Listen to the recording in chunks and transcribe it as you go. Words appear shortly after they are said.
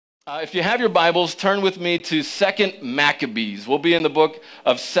If you have your Bibles, turn with me to Second Maccabees. We'll be in the book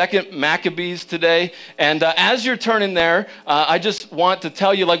of Second Maccabees today. And as you're turning there, I just want to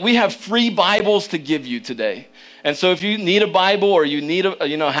tell you, we have free Bibles to give you today. And so if you need a Bible or you need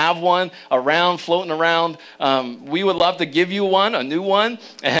have one floating around, we would love to give you one, a new one,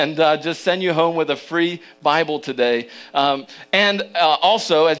 and just send you home with a free Bible today. And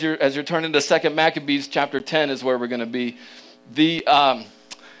also, as you're turning to Second Maccabees, chapter 10 is where we're going to be.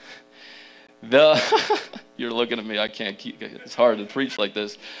 You're looking at me. I can't keep. It's hard to preach like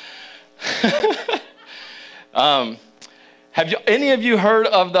this. Have any of you heard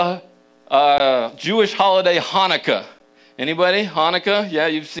of the Jewish holiday Hanukkah? Anybody? Hanukkah? Yeah,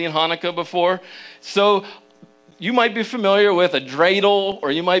 you've seen Hanukkah before. So you might be familiar with a dreidel,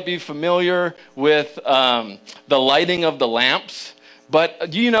 or you might be familiar with the lighting of the lamps. But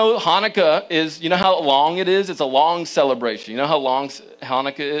do you know Hanukkah is? You know how long it is? It's a long celebration. You know how long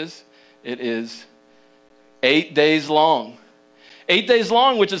Hanukkah is? It is 8 days long. 8 days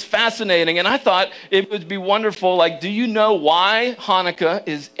long, which is fascinating. And I thought it would be wonderful. Do you know why Hanukkah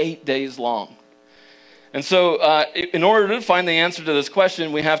is 8 days long? And so in order to find the answer to this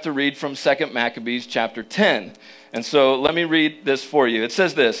question, we have to read from 2 Maccabees chapter 10. And so let me read this for you. It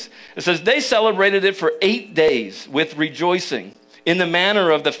says this. It says, they celebrated it for 8 days with rejoicing in the manner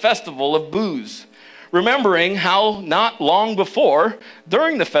of the festival of booths. Remembering how not long before,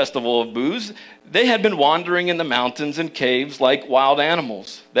 during the festival of booths, they had been wandering in the mountains and caves like wild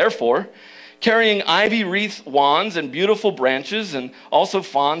animals. Therefore, carrying ivy-wreathed wands and beautiful branches and also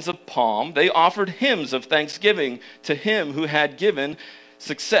fronds of palm, they offered hymns of thanksgiving to him who had given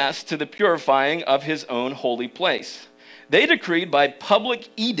success to the purifying of his own holy place. They decreed by public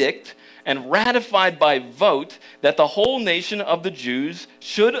edict and ratified by vote that the whole nation of the Jews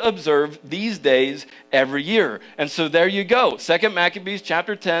should observe these days every year. And so there you go. 2 Maccabees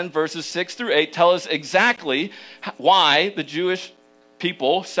chapter 10, verses 6 through 8 tell us exactly why the Jewish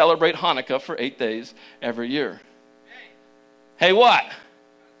people celebrate Hanukkah for 8 days every year. Hey, what?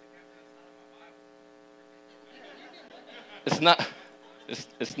 It's not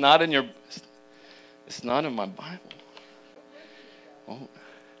in my Bible. Oh.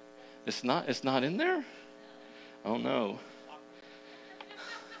 It's not in there? Oh, no.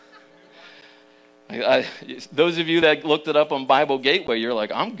 Those of you that looked it up on Bible Gateway, you're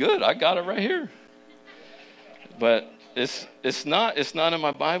like, I'm good. I got it right here. But it's not in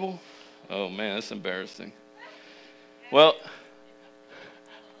my Bible. Oh, man, that's embarrassing. Well,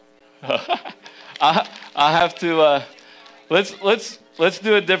 I have to, let's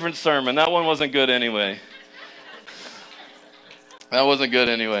do a different sermon. That one wasn't good anyway. That wasn't good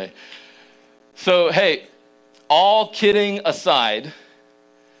anyway. So, hey, all kidding aside,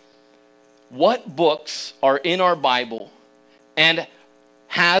 what books are in our Bible and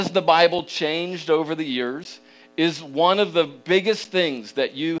has the Bible changed over the years is one of the biggest things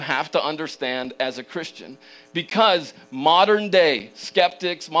that you have to understand as a Christian. Because modern day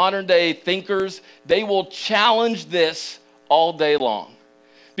skeptics, modern day thinkers, they will challenge this all day long.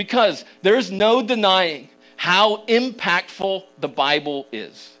 Because there's no denying how impactful the Bible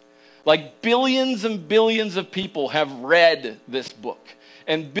is. Billions and billions of people have read this book.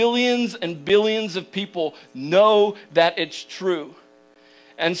 And billions of people know that it's true.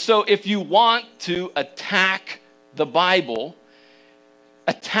 And so if you want to attack the Bible,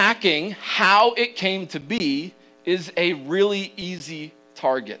 attacking how it came to be is a really easy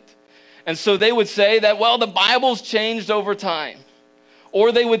target. And so they would say that, the Bible's changed over time.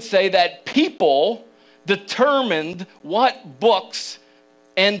 Or they would say that people determined what books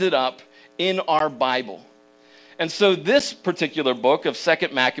ended up in our Bible. And so this particular book of 2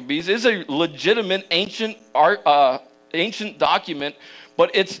 Maccabees is a legitimate ancient document,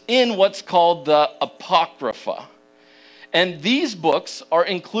 but it's in what's called the Apocrypha. And these books are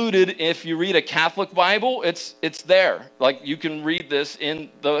included, if you read a Catholic Bible, it's there. You can read this in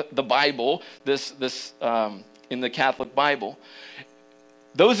the Bible, this in the Catholic Bible.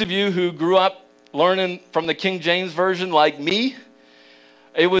 Those of you who grew up learning from the King James Version like me,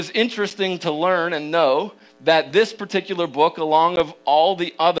 it was interesting to learn and know that this particular book, along with all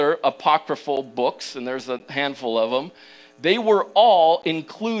the other apocryphal books, and there's a handful of them, they were all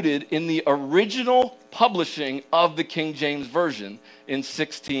included in the original publishing of the King James Version in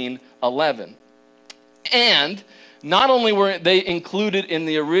 1611. And not only were they included in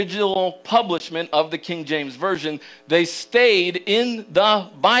the original publishment of the King James Version, they stayed in the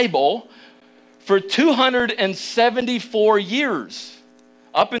Bible for 274 years,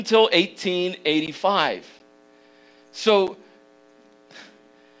 up until 1885. So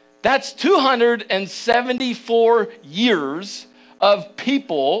that's 274 years of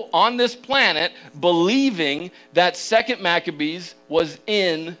people on this planet believing that 2nd Maccabees was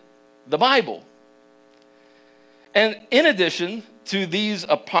in the Bible. And in addition to these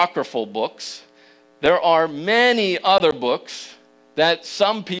apocryphal books, there are many other books that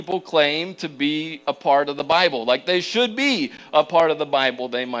some people claim to be a part of the Bible, like they should be a part of the Bible,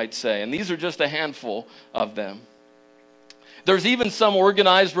 they might say. And these are just a handful of them. There's even some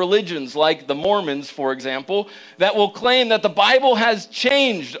organized religions, like the Mormons, for example, that will claim that the Bible has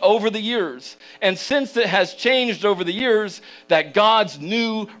changed over the years. And since it has changed over the years, that God's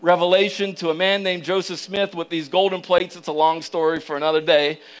new revelation to a man named Joseph Smith with these golden plates, it's a long story for another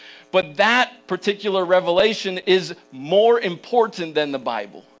day, but that particular revelation is more important than the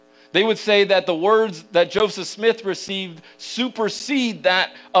Bible. They would say that the words that Joseph Smith received supersede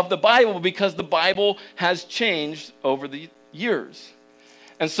that of the Bible because the Bible has changed over the years.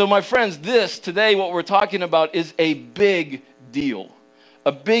 And so, my friends, this today, what we're talking about is a big deal.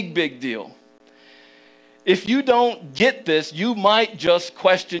 A big, big deal. If you don't get this, you might just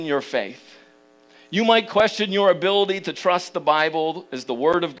question your faith. You might question your ability to trust the Bible as the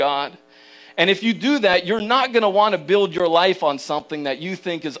Word of God. And if you do that, you're not going to want to build your life on something that you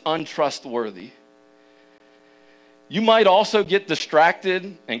think is untrustworthy. You might also get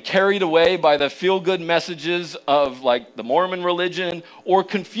distracted and carried away by the feel-good messages of like the Mormon religion, or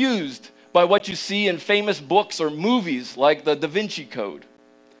confused by what you see in famous books or movies like the Da Vinci Code.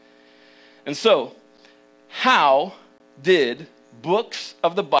 And so, how did books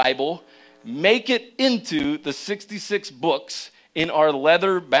of the Bible make it into the 66 books in our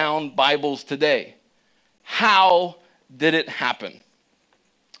leather-bound Bibles today? How did it happen?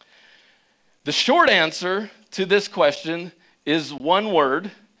 The short answer to this question is one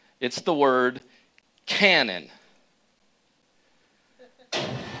word. It's the word canon.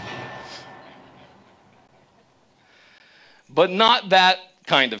 But not that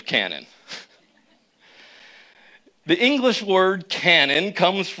kind of canon. The English word canon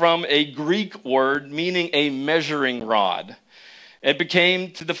comes from a Greek word meaning a measuring rod. It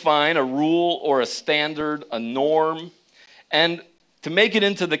became to define a rule or a standard, a norm. And to make it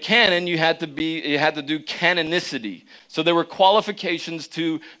into the canon, you had to do canonicity. So there were qualifications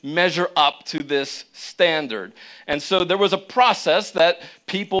to measure up to this standard. And so there was a process that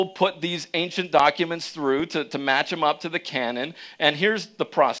people put these ancient documents through to match them up to the canon. And here's the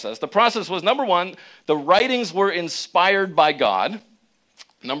process. The process was, number one, the writings were inspired by God.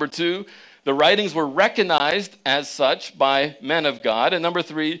 Number two, the writings were recognized as such by men of God. And number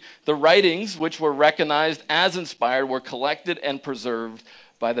three, the writings which were recognized as inspired were collected and preserved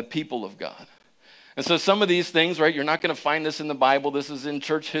by the people of God. And so some of these things, right, you're not going to find this in the Bible. This is in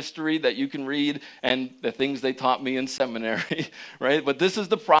church history that you can read and the things they taught me in seminary, right? But this is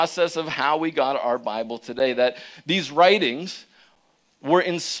the process of how we got our Bible today, that these writings were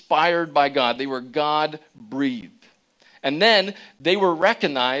inspired by God. They were God-breathed. And then they were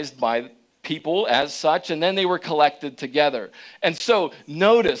recognized by people as such, and then they were collected together. And so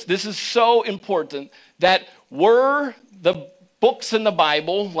notice, this is so important, that were the books in the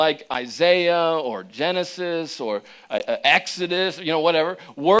Bible like Isaiah or Genesis or Exodus, whatever,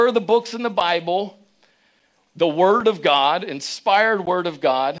 were the books in the Bible the Word of God, inspired Word of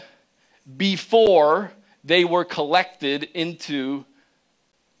God, before they were collected into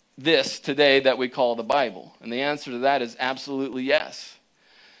this today that we call the Bible? And the answer to that is absolutely yes.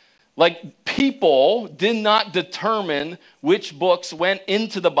 Like, people did not determine which books went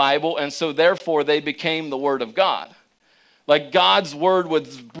into the Bible, and so therefore they became the Word of God. Like, God's Word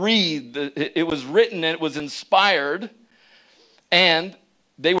was breathed, it was written, and it was inspired, and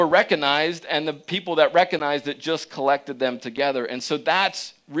they were recognized, and the people that recognized it just collected them together. And so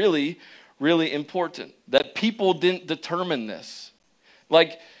that's really, really important, that people didn't determine this.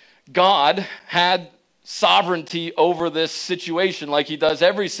 Like, God had sovereignty over this situation like he does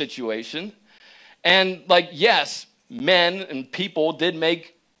every situation. And like, yes, men and people did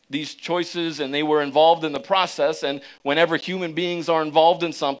make these choices and they were involved in the process. And whenever human beings are involved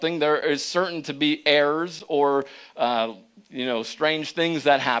in something, there is certain to be errors or, strange things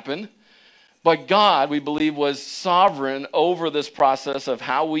that happen. But God, we believe, was sovereign over this process of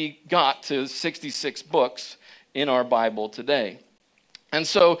how we got to 66 books in our Bible today. And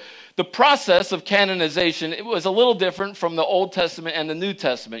so the process of canonization, it was a little different from the Old Testament and the New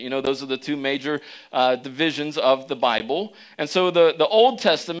Testament. Those are the two major divisions of the Bible. And so the Old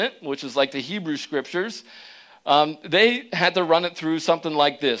Testament, which is like the Hebrew Scriptures, they had to run it through something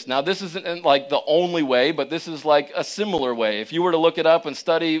like this. Now, this isn't like the only way, but this is like a similar way. If you were to look it up and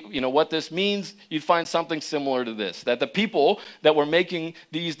study, what this means, you'd find something similar to this. That the people that were making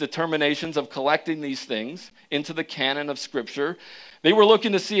these determinations of collecting these things into the canon of Scripture, they were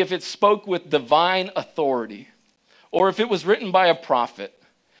looking to see if it spoke with divine authority or if it was written by a prophet.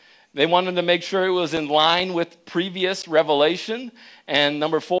 They wanted to make sure it was in line with previous revelation. And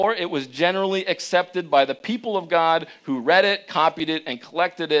number 4, it was generally accepted by the people of God who read it, copied it, and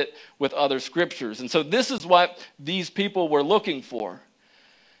collected it with other scriptures. And so this is what these people were looking for.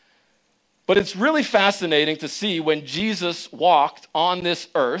 But it's really fascinating to see when Jesus walked on this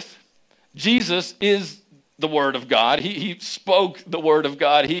earth, Jesus is the Word of God. He spoke the Word of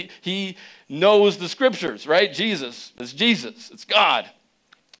God. He knows the scriptures, right? Jesus. It's God.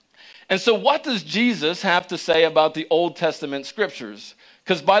 And so what does Jesus have to say about the Old Testament scriptures?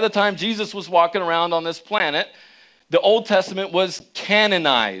 Because by the time Jesus was walking around on this planet, the Old Testament was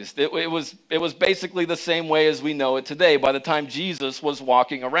canonized. It was basically the same way as we know it today by the time Jesus was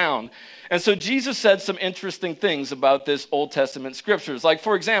walking around. And so Jesus said some interesting things about this Old Testament scriptures. Like,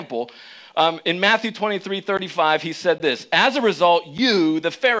 for example, in Matthew 23:35, he said this: "As a result, you,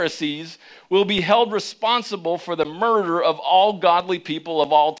 the Pharisees, will be held responsible for the murder of all godly people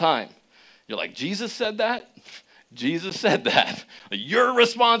of all time." You're like, Jesus said that? Jesus said that. You're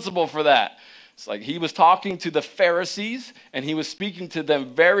responsible for that. It's like he was talking to the Pharisees, and he was speaking to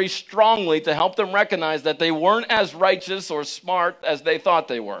them very strongly to help them recognize that they weren't as righteous or smart as they thought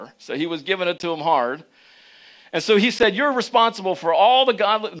they were. So he was giving it to them hard. And so he said, you're responsible for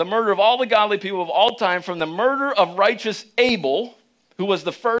the murder of all the godly people of all time, from the murder of righteous Abel, who was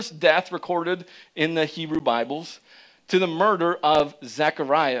the first death recorded in the Hebrew Bibles, to the murder of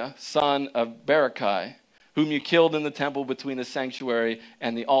Zechariah, son of Berechiah, whom you killed in the temple between the sanctuary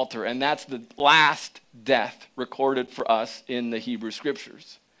and the altar. And that's the last death recorded for us in the Hebrew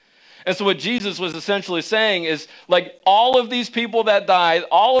Scriptures. And so what Jesus was essentially saying is, like, all of these people that died,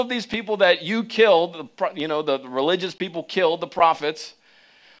 all of these people that you killed, the religious people killed, the prophets,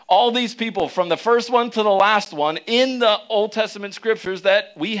 all these people from the first one to the last one in the Old Testament scriptures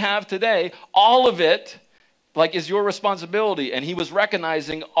that we have today, all of it, like, is your responsibility. And he was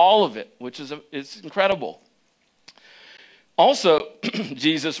recognizing all of it, which is it's incredible. Also,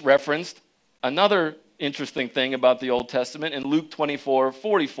 Jesus referenced another interesting thing about the Old Testament. In Luke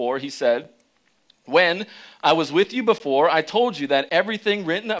 24:44, he said, "When I was with you before, I told you that everything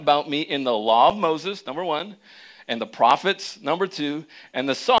written about me in the law of Moses, number 1, and the prophets, number 2, and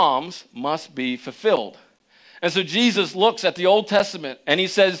the Psalms must be fulfilled." And so Jesus looks at the Old Testament and he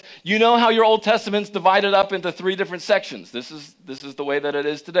says, you know how your Old Testament's divided up into 3 different sections. This is the way that it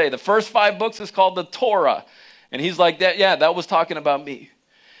is today. The first 5 books is called the Torah. And he's like, that was talking about me.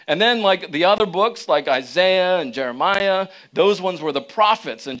 And then, like, the other books, like Isaiah and Jeremiah, those ones were the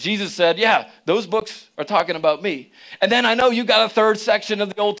prophets. And Jesus said, those books are talking about me. And then I know you got a 3rd section of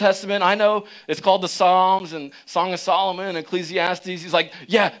the Old Testament. I know it's called the Psalms and Song of Solomon and Ecclesiastes. He's like,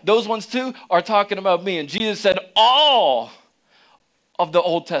 those ones too are talking about me. And Jesus said, all of the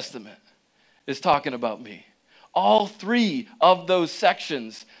Old Testament is talking about me. All 3 of those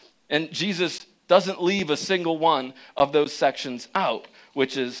sections. And Jesus doesn't leave a single one of those sections out,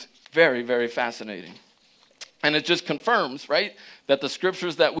 which is very, very fascinating. And it just confirms, right, that the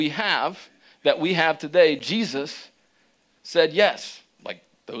scriptures that we have today, Jesus said, yes, like,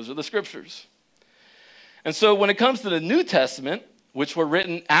 those are the scriptures. And so when it comes to the New Testament, which were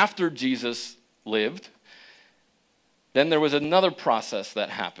written after Jesus lived, then there was another process that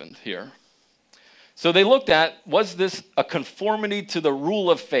happened here. So they looked at, was this a conformity to the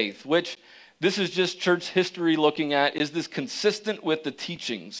rule of faith, which this is just church history looking at, is this consistent with the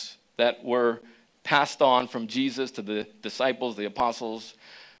teachings that were passed on from Jesus to the disciples, the apostles?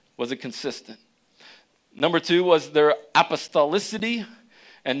 Was it consistent? Number 2, was there apostolicity?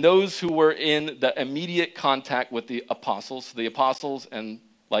 And those who were in the immediate contact with the apostles and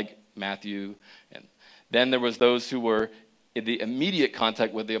like Matthew. And then there was those who were in the immediate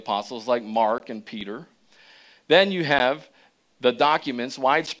contact with the apostles, like Mark and Peter. Then you have the documents,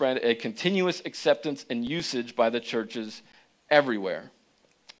 widespread, a continuous acceptance and usage by the churches everywhere.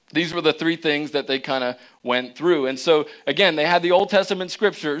 These were the 3 things that they kind of went through. And so, again, they had the Old Testament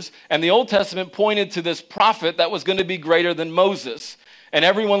scriptures, and the Old Testament pointed to this prophet that was going to be greater than Moses. And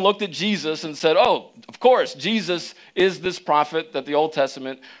everyone looked at Jesus and said, oh, of course, Jesus is this prophet that the Old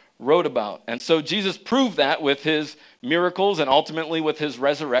Testament wrote about. And so Jesus proved that with his miracles and ultimately with his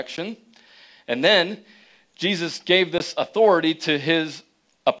resurrection. And then Jesus gave this authority to his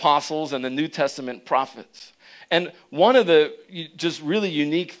apostles and the New Testament prophets. And one of the just really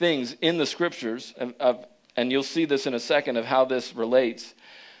unique things in the scriptures, and you'll see this in a second of how this relates,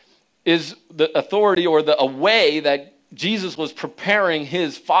 is the authority or a way that Jesus was preparing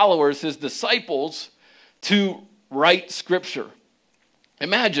his followers, his disciples, to write Scripture.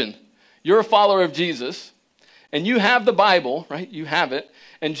 Imagine you're a follower of Jesus, and you have the Bible, right? You have it.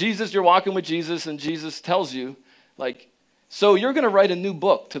 And Jesus, you're walking with Jesus, and Jesus tells you, like, so you're going to write a new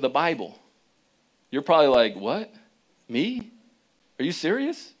book to the Bible. You're probably like, what? Me? Are you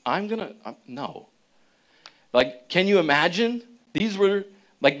serious? No. Like, can you imagine? These were,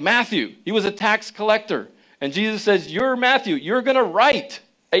 like Matthew, he was a tax collector. And Jesus says, you're Matthew, you're going to write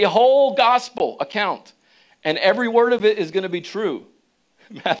a whole gospel account. And every word of it is going to be true.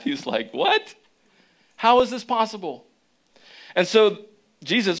 Matthew's like, what? How is this possible? And so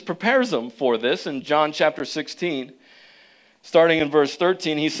Jesus prepares them for this in John chapter 16. Starting in verse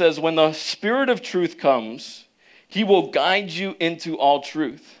 13, he says, when the Spirit of truth comes, he will guide you into all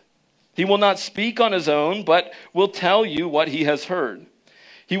truth. He will not speak on his own, but will tell you what he has heard.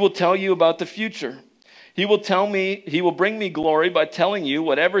 He will tell you about the future. He will bring me glory by telling you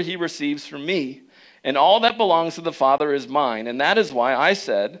whatever he receives from me. And all that belongs to the Father is mine. And that is why I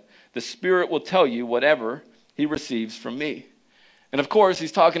said, the Spirit will tell you whatever he receives from me. And of course,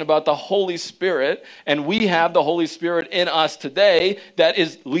 he's talking about the Holy Spirit, and we have the Holy Spirit in us today that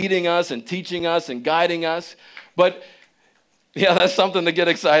is leading us and teaching us and guiding us. But yeah, that's something to get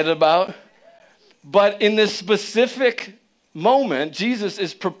excited about. But in this specific moment, Jesus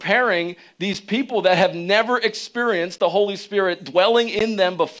is preparing these people that have never experienced the Holy Spirit dwelling in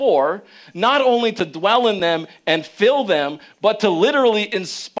them before, not only to dwell in them and fill them, but to literally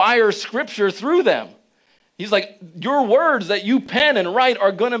inspire Scripture through them. He's like, your words that you pen and write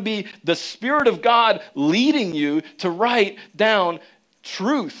are going to be the Spirit of God leading you to write down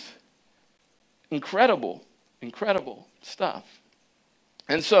truth. Incredible, incredible stuff.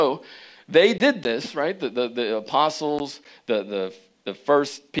 And so they did this, right? The apostles, the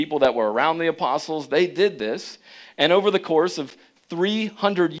first people that were around the apostles, they did this. And over the course of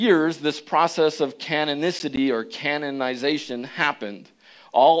 300 years, this process of canonicity or canonization happened,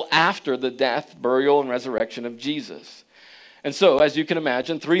 all after the death, burial, and resurrection of Jesus. And so, as you can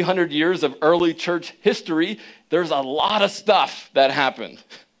imagine, 300 years of early church history, there's a lot of stuff that happened.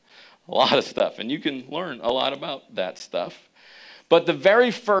 A lot of stuff. And you can learn a lot about that stuff. But the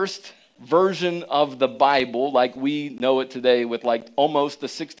very first version of the Bible, like we know it today with like almost the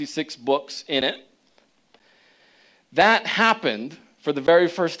 66 books in it, that happened for the very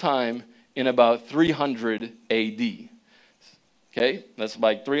first time in about 300 AD. Okay, that's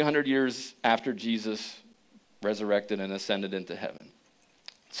like 300 years after Jesus resurrected and ascended into heaven.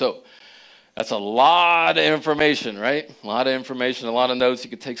 So that's a lot of information, right? A lot of information, a lot of notes. You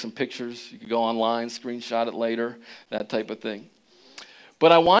could take some pictures. You could go online, screenshot it later, that type of thing.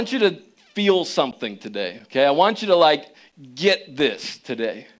 But I want you to feel something today, okay? I want you to like get this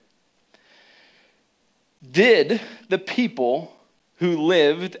today. Did the people who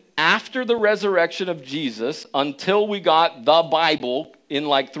lived after the resurrection of Jesus until we got the Bible in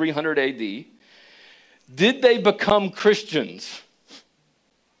like 300 AD, did they become Christians?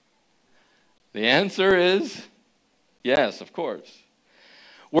 The answer is yes, of course.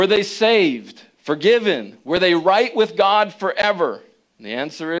 Were they saved, forgiven? Were they right with God forever? And the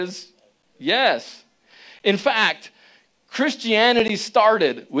answer is yes. In fact, Christianity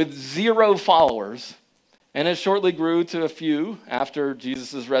started with 0 followers, and it shortly grew to a few after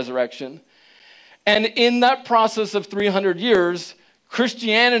Jesus' resurrection. And in that process of 300 years,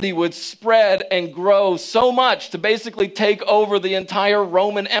 Christianity would spread and grow so much to basically take over the entire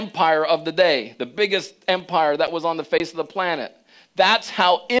Roman Empire of the day, the biggest empire that was on the face of the planet. That's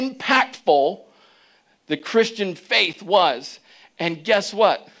how impactful the Christian faith was. And guess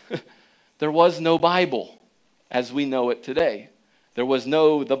what? There was no Bible as we know it today. There was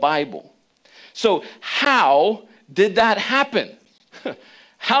the Bible. So how did that happen?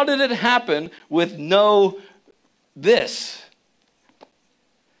 How did it happen with this?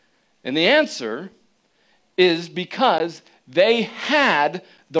 And the answer is because they had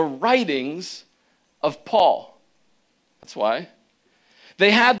the writings of Paul. That's why.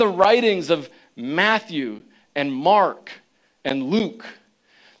 They had the writings of Matthew and Mark and Luke.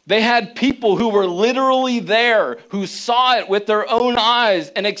 They had people who were literally there, who saw it with their own eyes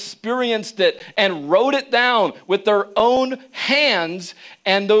and experienced it and wrote it down with their own hands.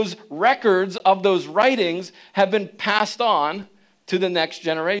 And those records of those writings have been passed on to the next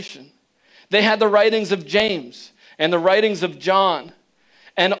generation. They had the writings of James and the writings of John.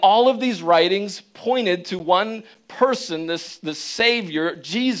 And all of these writings pointed to one person, the Savior,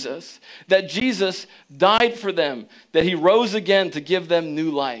 Jesus, that Jesus died for them, that he rose again to give them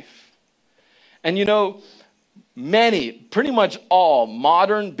new life. And you know, many, pretty much all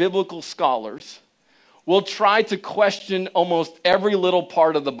modern biblical scholars will try to question almost every little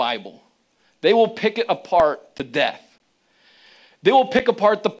part of the Bible. They will pick it apart to death. They will pick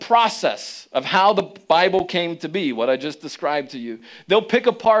apart the process of how the Bible came to be, what I just described to you. They'll pick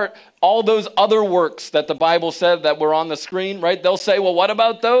apart all those other works that the Bible said that were on the screen, right? They'll say, well, what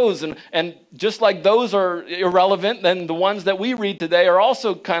about those? And just like those are irrelevant, then the ones that we read today are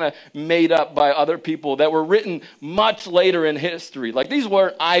also kind of made up by other people that were written much later in history. Like these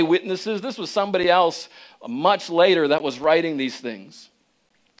weren't eyewitnesses. This was somebody else much later that was writing these things.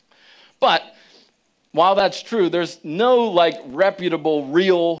 But while that's true, there's no like reputable,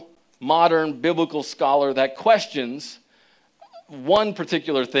 real, modern biblical scholar that questions one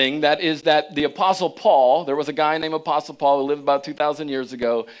particular thing, that is that the Apostle Paul, there was a guy named Apostle Paul who lived about 2,000 years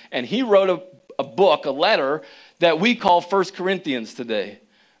ago, and he wrote a book, a letter, that we call 1 Corinthians today.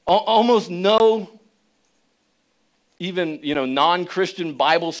 Almost no even, non-Christian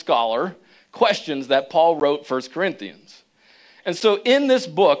Bible scholar questions that Paul wrote 1 Corinthians. And so in this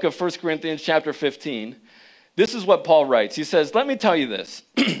book of 1 Corinthians chapter 15, this is what Paul writes. He says, let me tell you this.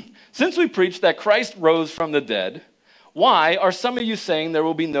 Since we preach that Christ rose from the dead, why are some of you saying there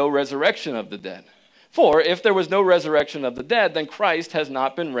will be no resurrection of the dead? For if there was no resurrection of the dead, then Christ has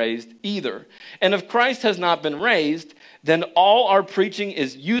not been raised either. And if Christ has not been raised, then all our preaching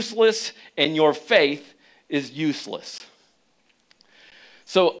is useless and your faith is useless.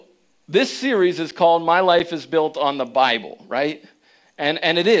 So this series is called My Life is Built on the Bible, right? And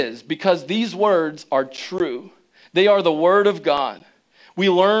it is, because these words are true. They are the Word of God. We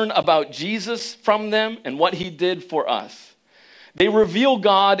learn about Jesus from them and what he did for us. They reveal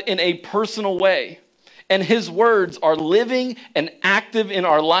God in a personal way. And his words are living and active in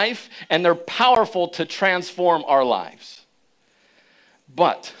our life, and they're powerful to transform our lives.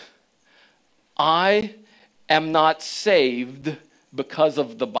 But I am not saved because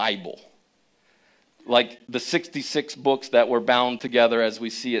of the Bible, like the 66 books that were bound together as we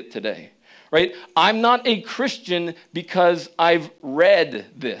see it today, right? I'm not a Christian because I've read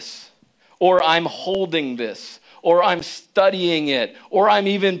this, or I'm holding this, or I'm studying it, or I'm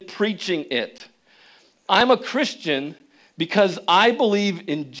even preaching it. I'm a Christian because I believe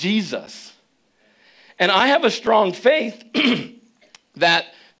in Jesus. And I have a strong faith that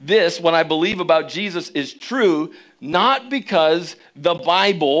this, what I believe about Jesus, is true, not because the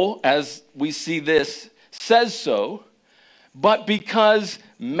Bible, as we see this, says so, but because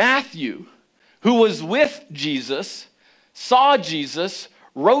Matthew, who was with Jesus, saw Jesus,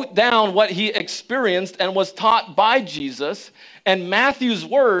 wrote down what he experienced and was taught by Jesus, and Matthew's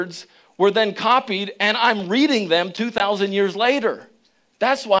words were then copied, and I'm reading them 2,000 years later.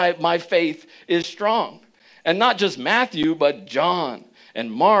 That's why my faith is strong. And not just Matthew, but John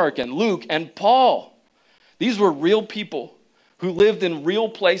and Mark and Luke and Paul. These were real people who lived in real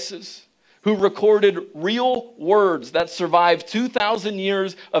places, who recorded real words that survived 2,000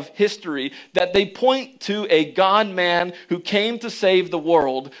 years of history, that they point to a God-man who came to save the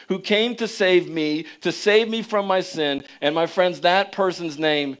world, who came to save me from my sin. And my friends, that person's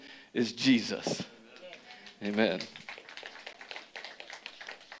name is Jesus. Amen.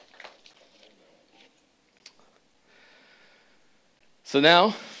 So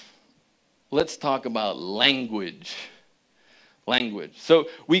now, let's talk about language. Language. So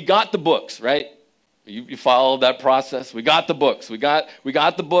we got the books, right? You followed that process. We got the books. We got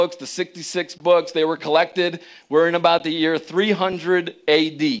the books, the 66 books. They were collected. We're in about the year 300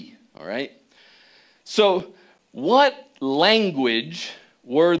 AD, all right? So what language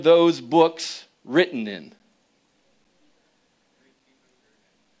were those books written in?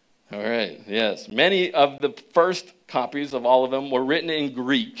 All right, yes. Many of the first copies of all of them were written in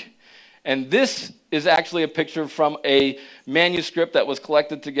Greek. And this is actually a picture from a manuscript that was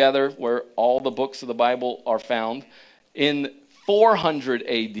collected together where all the books of the Bible are found in 400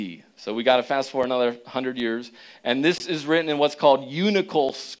 AD. So we got to fast forward another 100 years. And this is written in what's called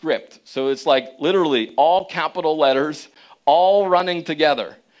unical script. So it's like literally all capital letters, all running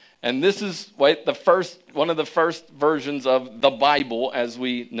together. And this is one of the first versions of the Bible as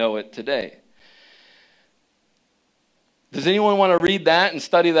we know it today. Does anyone want to read that and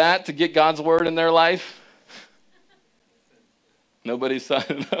study that to get God's word in their life? Nobody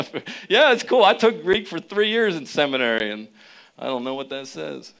signed up. Yeah, it's cool. I took Greek for 3 years in seminary, and I don't know what that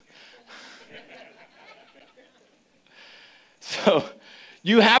says. So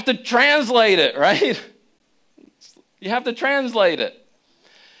you have to translate it, right? You have to translate it.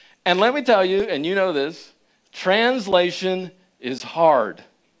 And let me tell you, and you know this, translation is hard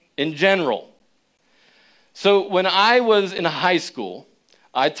in general. So when I was in high school,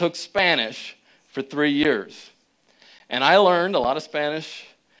 I took Spanish for 3 years. And I learned a lot of Spanish.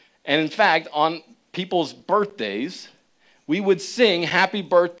 And in fact, on people's birthdays, we would sing happy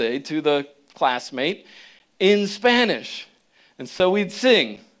birthday to the classmate in Spanish. And so we'd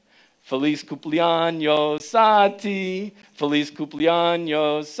sing, Feliz cumpleaños a ti, Feliz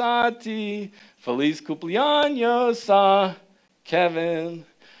cumpleaños a ti, Feliz cumpleaños a Kevin,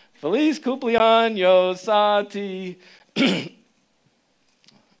 Feliz cumpleaños a ti.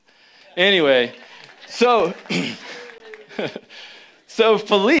 Anyway, so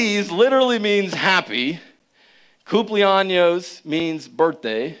Feliz literally means happy. Cumpleaños means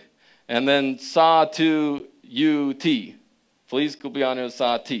birthday. And then sa tu you ti. Feliz cumpleaños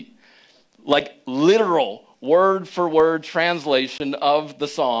a ti. Like literal word for word translation of the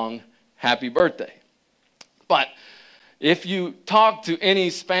song Happy Birthday. But if you talk to any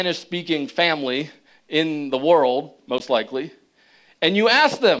Spanish speaking family in the world, most likely, and you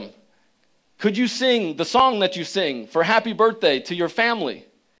ask them, could you sing the song that you sing for happy birthday to your family?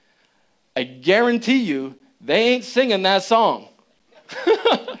 I guarantee you, they ain't singing that song.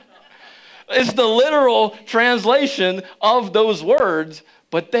 It's the literal translation of those words,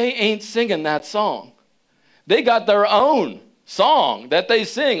 but they ain't singing that song. They got their own song that they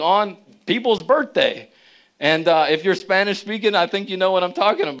sing on people's birthday. And if you're Spanish speaking, I think you know what I'm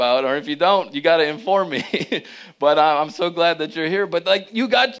talking about. Or if you don't, you got to inform me. But I'm so glad that you're here. But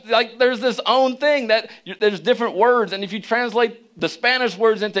there's this own thing that there's different words. And if you translate the Spanish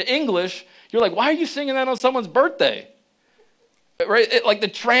words into English, you're like, why are you singing that on someone's birthday? Right? Like the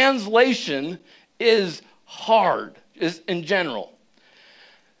translation is hard in general.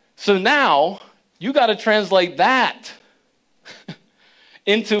 So now you got to translate that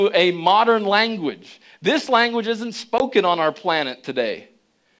into a modern language. This language isn't spoken on our planet today.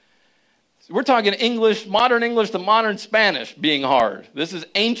 We're talking English, modern English to modern Spanish being hard. This is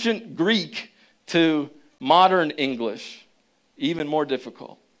ancient Greek to modern English, even more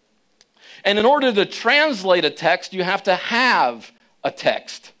difficult. And in order to translate a text, you have to have a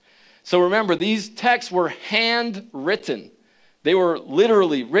text. So remember, these texts were handwritten. They were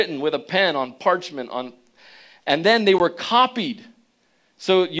literally written with a pen on parchment, and then they were copied.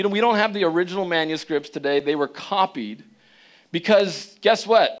 So, we don't have the original manuscripts today. They were copied because, guess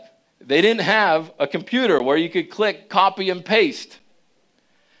what? They didn't have a computer where you could click copy and paste.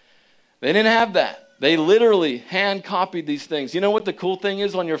 They didn't have that. They literally hand copied these things. You know what the cool thing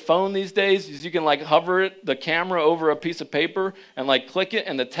is on your phone these days? Is you can hover the camera over a piece of paper and click it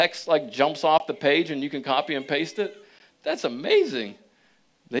and the text jumps off the page and you can copy and paste it. That's amazing.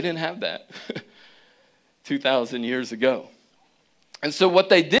 They didn't have that 2,000 years ago. And so what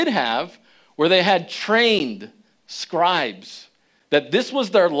they did have were they had trained scribes, that this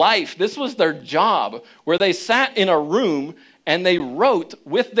was their life, this was their job, where they sat in a room and they wrote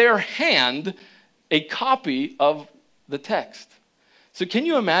with their hand a copy of the text. So can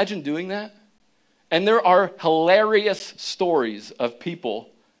you imagine doing that? And there are hilarious stories of people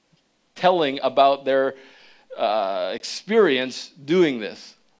telling about their experience doing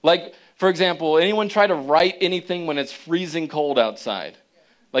this. For example, anyone try to write anything when it's freezing cold outside?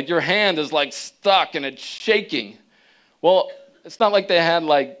 Your hand is stuck and it's shaking. Well, it's not like they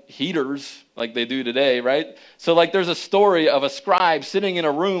had heaters like they do today, right? So there's a story of a scribe sitting in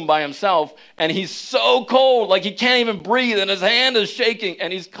a room by himself and he's so cold, he can't even breathe and his hand is shaking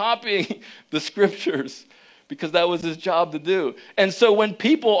and he's copying the scriptures because that was his job to do. And so when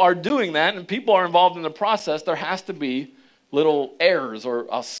people are doing that and people are involved in the process, there has to be little errors, or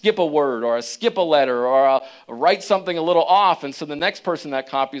I'll skip a word, or I'll skip a letter, or I'll write something a little off, and so the next person that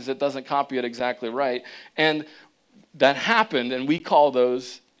copies it doesn't copy it exactly right. And that happened, and we call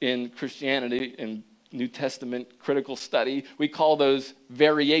those in Christianity, in New Testament critical study, we call those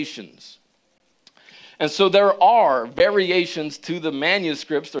variations. And so there are variations to the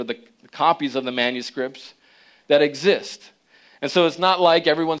manuscripts, or the copies of the manuscripts that exist. And so it's not like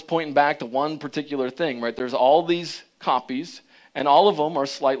everyone's pointing back to one particular thing, right? There's all these copies, and all of them are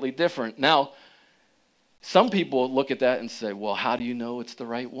slightly different. Now, some people look at that and say, well, how do you know it's the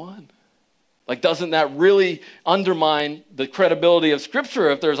right one? Doesn't that really undermine the credibility of Scripture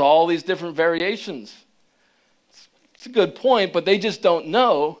if there's all these different variations? It's a good point, but they just don't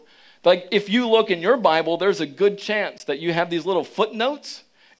know. If you look in your Bible, there's a good chance that you have these little footnotes,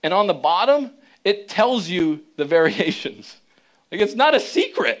 and on the bottom, it tells you the variations. It's not a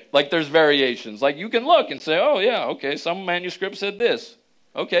secret, there's variations. You can look and say, oh, yeah, okay, some manuscript said this.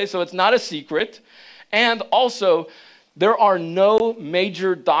 Okay, so it's not a secret. And also, there are no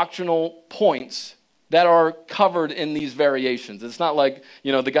major doctrinal points that are covered in these variations. It's not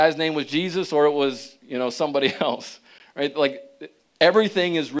the guy's name was Jesus or it was, somebody else, right?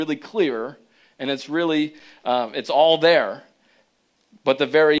 Everything is really clear. And it's really, it's all there. But the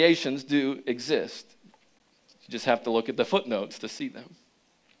variations do exist. You just have to look at the footnotes to see them.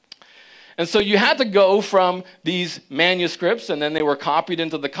 And so you had to go from these manuscripts, and then they were copied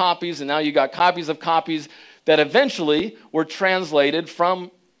into the copies, and now you got copies of copies that eventually were translated from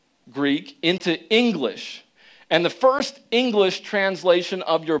Greek into English. And the first English translation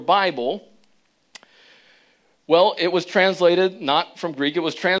of your Bible, well, it was translated not from Greek, it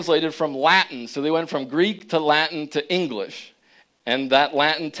was translated from Latin. So they went from Greek to Latin to English. And that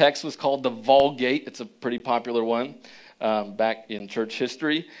Latin text was called the Vulgate. It's a pretty popular one back in church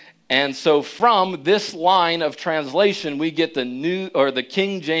history. And so from this line of translation, we get the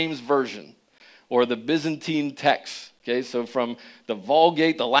King James Version, or the Byzantine text. Okay, so from the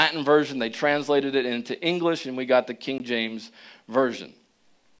Vulgate, the Latin version, they translated it into English, and we got the King James Version.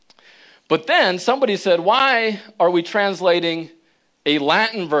 But then somebody said, why are we translating a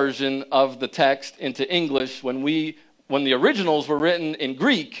Latin version of the text into English when the originals were written in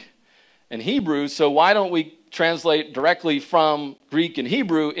Greek and Hebrew? So why don't we translate directly from Greek and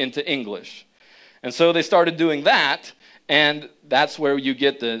Hebrew into English? And so they started doing that, and that's where you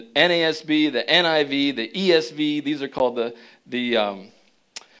get the NASB, the NIV, the ESV. These are called the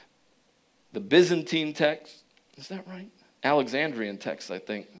Byzantine text. Is that right? Alexandrian text, I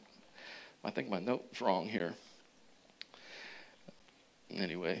think. I think my note's wrong here.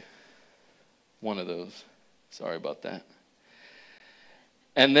 Anyway, one of those. Sorry about that.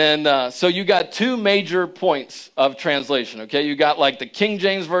 And then, so you got two major points of translation, okay? You got like the King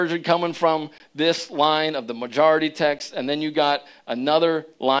James Version coming from this line of the majority text, and then you got another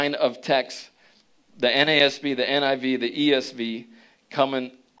line of text, the NASB, the NIV, the ESV,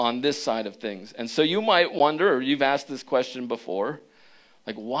 coming on this side of things. And so you might wonder, or you've asked this question before,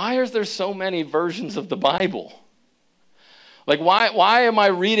 like, why is there so many versions of the Bible? Like, why am I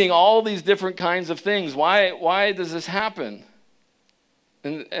reading all these different kinds of things? Why does this happen?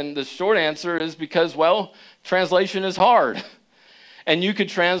 And the short answer is because, well, translation is hard. And you could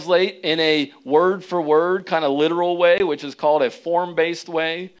translate in a word-for-word kind of literal way, which is called a form-based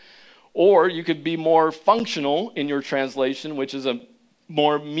way. Or you could be more functional in your translation, which is a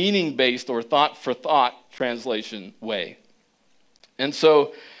more meaning-based or thought-for-thought translation way. And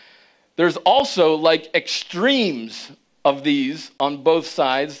so there's also like extremes of these on both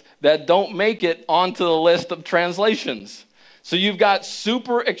sides that don't make it onto the list of translations. So you've got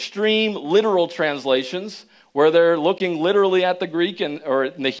super extreme literal translations where they're looking literally at the Greek or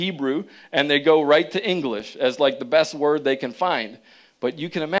in the Hebrew, and they go right to English as like the best word they can find. But you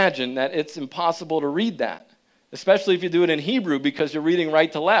can imagine that it's impossible to read that, especially if you do it in Hebrew, because you're reading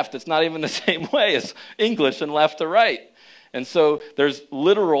right to left. It's not even the same way as English and left to right. And so there's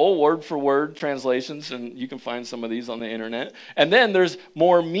literal word-for-word translations, and you can find some of these on the internet. And then there's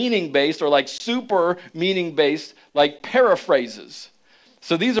more meaning-based or like super meaning-based like paraphrases.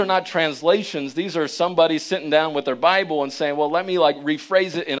 So these are not translations. These are somebody sitting down with their Bible and saying, well, let me like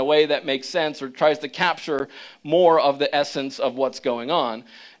rephrase it in a way that makes sense or tries to capture more of the essence of what's going on.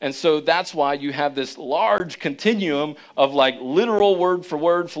 And so that's why you have this large continuum of like literal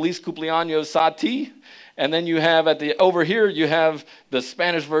word-for-word, Feliz Cumpleaños Sati. And then you have over here, you have the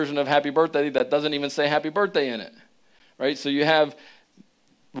Spanish version of happy birthday that doesn't even say happy birthday in it, right? So you have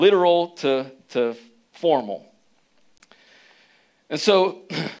literal to formal. And so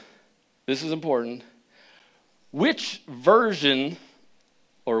this is important. Which version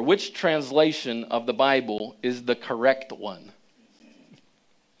or which translation of the Bible is the correct one?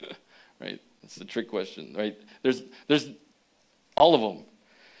 Right? That's the trick question, right? There's all of them.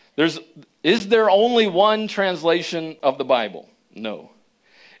 Is there only one translation of the Bible? No.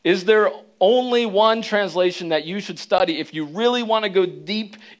 Is there only one translation that you should study? If you really want to go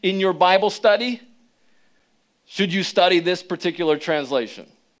deep in your Bible study, should you study this particular translation?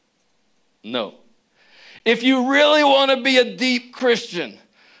 No. If you really want to be a deep Christian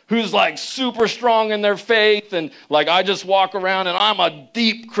who's like super strong in their faith and like I just walk around and I'm a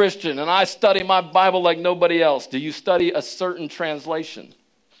deep Christian and I study my Bible like nobody else, do you study a certain translation?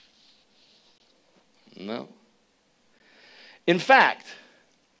 No. In fact,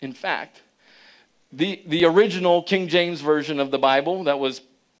 the original King James Version of the Bible that was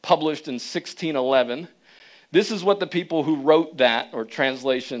published in 1611, this is what the people who wrote that or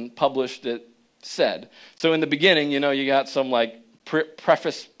translation published it said. So in the beginning, you got some like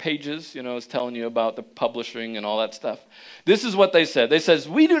preface pages, it's telling you about the publishing and all that stuff. This is what they said. They says,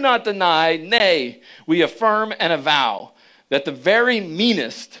 "We do not deny, nay, we affirm and avow that the very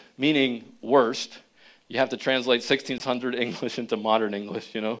meanest," meaning worst. You have to translate 1600 English into modern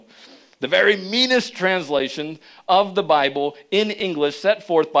English, The very meanest translation of the Bible in English set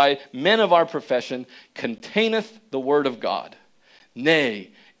forth by men of our profession containeth the word of God.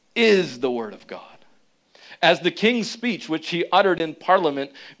 Nay, is the word of God. As the king's speech, which he uttered in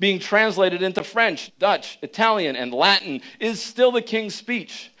Parliament, being translated into French, Dutch, Italian, and Latin, is still the king's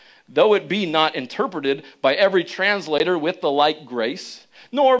speech, though it be not interpreted by every translator with the like grace,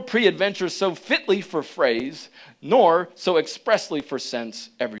 nor preadventure so fitly for phrase, nor so expressly for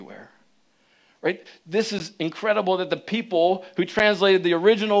sense everywhere. Right? This is incredible that the people who translated the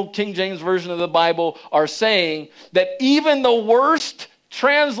original King James Version of the Bible are saying that even the worst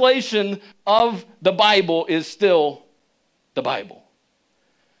translation of the Bible is still the Bible.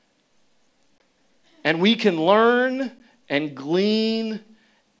 And we can learn and glean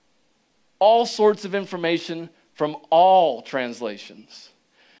all sorts of information from all translations,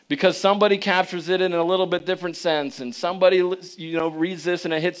 because somebody captures it in a little bit different sense, and somebody reads this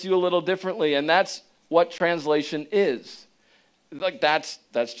and it hits you a little differently, and that's what translation is. Like that's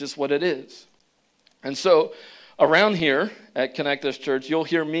just what it is. And so around here at Connect Us Church, you'll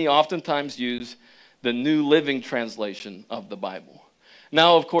hear me oftentimes use the New Living Translation of the Bible.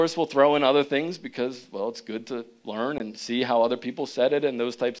 Now, of course, we'll throw in other things because, well, it's good to learn and see how other people said it and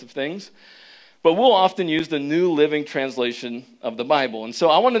those types of things. But we'll often use the New Living Translation of the Bible. And so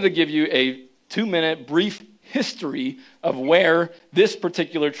I wanted to give you a 2-minute brief history of where this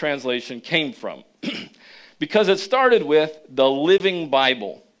particular translation came from. Because it started with the Living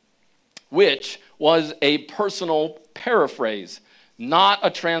Bible, which was a personal paraphrase, not a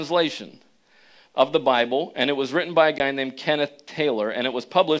translation of the Bible. And it was written by a guy named Kenneth Taylor, and it was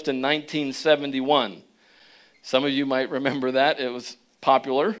published in 1971. Some of you might remember that. It was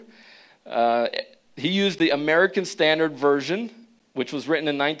popular. He used the American Standard Version, which was written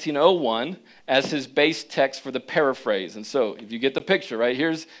in 1901, as his base text for the paraphrase. And so, if you get the picture, right,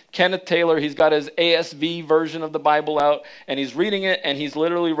 here's Kenneth Taylor. He's got his ASV version of the Bible out, and he's reading it, and he's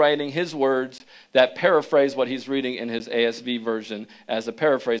literally writing his words that paraphrase what he's reading in his ASV version as a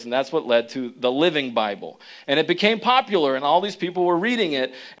paraphrase. And that's what led to the Living Bible. And it became popular, and all these people were reading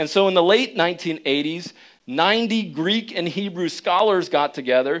it. And so in the late 1980s, 90 Greek and Hebrew scholars got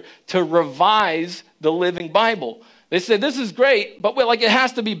together to revise the Living Bible. They said, this is great, but it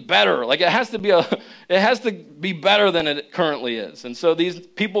has to be better. It has to be better than it currently is. And so these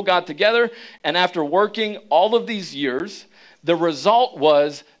people got together, and after working all of these years, the result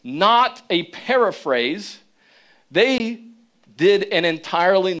was not a paraphrase. They did an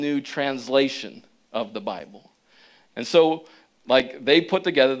entirely new translation of the Bible. And so they put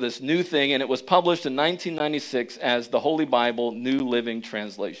together this new thing, and it was published in 1996 as the Holy Bible New Living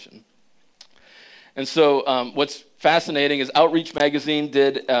Translation. And so what's fascinating is Outreach Magazine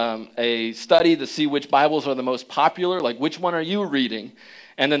did a study to see which Bibles are the most popular, which one are you reading?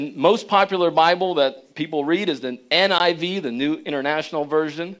 And the most popular Bible that people read is the NIV, the New International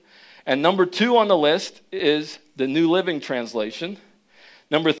Version. And number 2 on the list is the New Living Translation.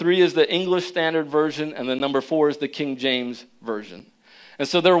 Number 3 is the English Standard Version, and then number 4 is the King James Version. And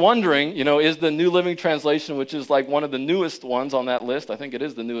so they're wondering, is the New Living Translation, which is one of the newest ones on that list, I think it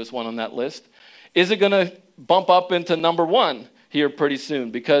is the newest one on that list, is it going to bump up into number 1 here pretty soon?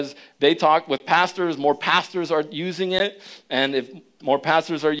 Because they talk with pastors, more pastors are using it, and if more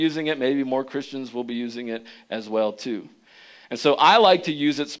pastors are using it, maybe more Christians will be using it as well too. And so I like to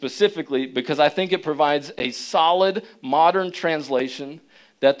use it specifically because I think it provides a solid modern translation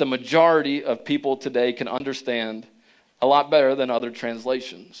that the majority of people today can understand a lot better than other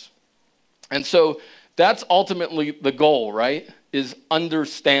translations. And so that's ultimately the goal, right? Is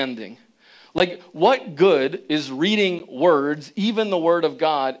understanding. What good is reading words, even the Word of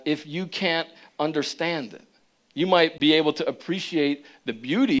God, if you can't understand it? You might be able to appreciate the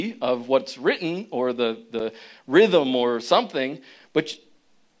beauty of what's written or the rhythm or something, but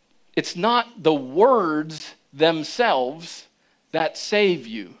it's not the words themselves that save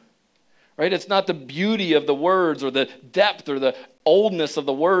you, right? It's not the beauty of the words or the depth or the oldness of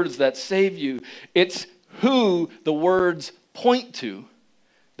the words that save you. It's who the words point to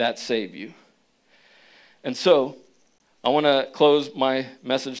that save you. And so I want to close my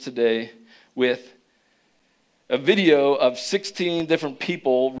message today with a video of 16 different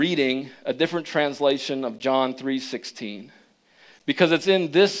people reading a different translation of John 3:16. Because it's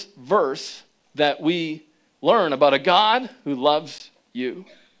in this verse that we learn about a God who loves you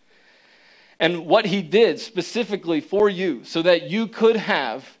and what he did specifically for you so that you could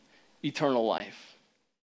have eternal life.